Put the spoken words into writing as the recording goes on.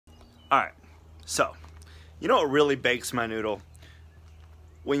Alright, so, you know what really bakes my noodle?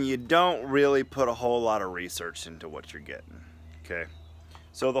 When you don't really put a whole lot of research into what you're getting, okay?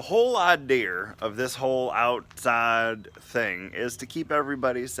 So the whole idea of this whole outside thing is to keep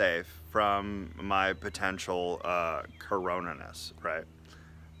everybody safe from my potential corona-ness, right?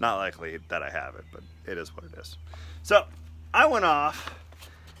 Not likely that I have it, but it is what it is. So I went off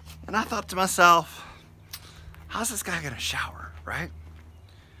and I thought to myself, how's this guy gonna shower, right?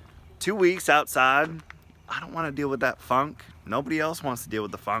 2 weeks outside, I don't want to deal with that funk. Nobody else wants to deal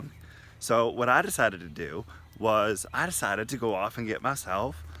with the funk. So what I decided to do was I decided to go off and get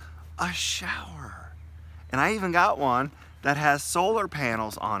myself a shower. And I even got one that has solar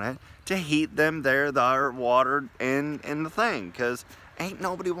panels on it to heat them there that are watered in the thing, because ain't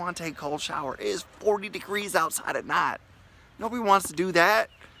nobody want to take a cold shower. It is 40 degrees outside at night. Nobody wants to do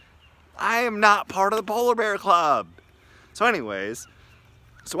that. I am not part of the Polar Bear Club. So anyways,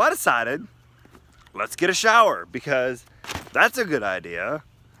 so I decided, let's get a shower, because that's a good idea,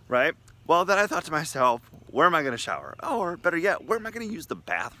 right? Well, then I thought to myself, where am I gonna shower? Oh, or better yet, where am I gonna use the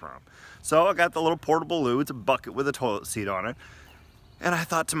bathroom? So I got the little portable loo. It's a bucket with a toilet seat on it. And I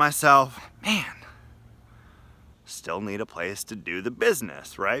thought to myself, man, still need a place to do the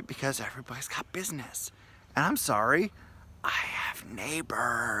business, right? Because everybody's got business. And I'm sorry, I have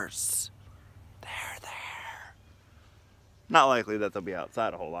neighbors. They're there. Not likely that they'll be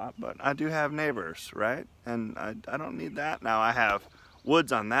outside a whole lot, but I do have neighbors, right? And I don't need that. Now I have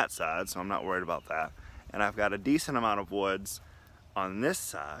woods on that side, so I'm not worried about that. And I've got a decent amount of woods on this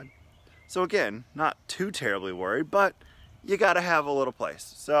side. So again, not too terribly worried, but you gotta have a little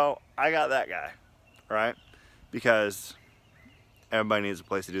place. So I got that guy, right? Because everybody needs a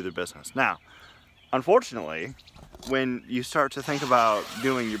place to do their business. Now, unfortunately, when you start to think about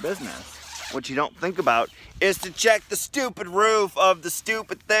doing your business, what you don't think about is to check the stupid roof of the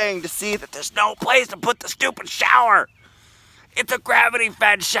stupid thing to see that there's no place to put the stupid shower. It's a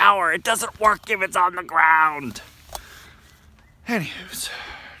gravity-fed shower. It doesn't work if it's on the ground. Anywho's,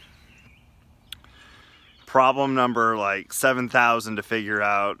 problem number like 7,000 to figure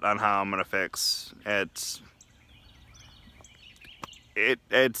out on how I'm gonna fix. It's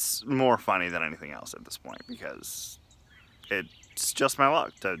more funny than anything else at this point, because it's just my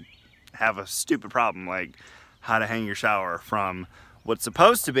luck to have a stupid problem like how to hang your shower from what's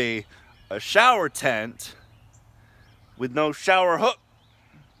supposed to be a shower tent with no shower hook.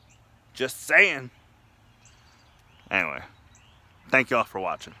 Just saying. Anyway, thank you all for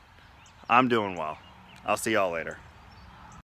watching. I'm doing well. I'll see y'all later.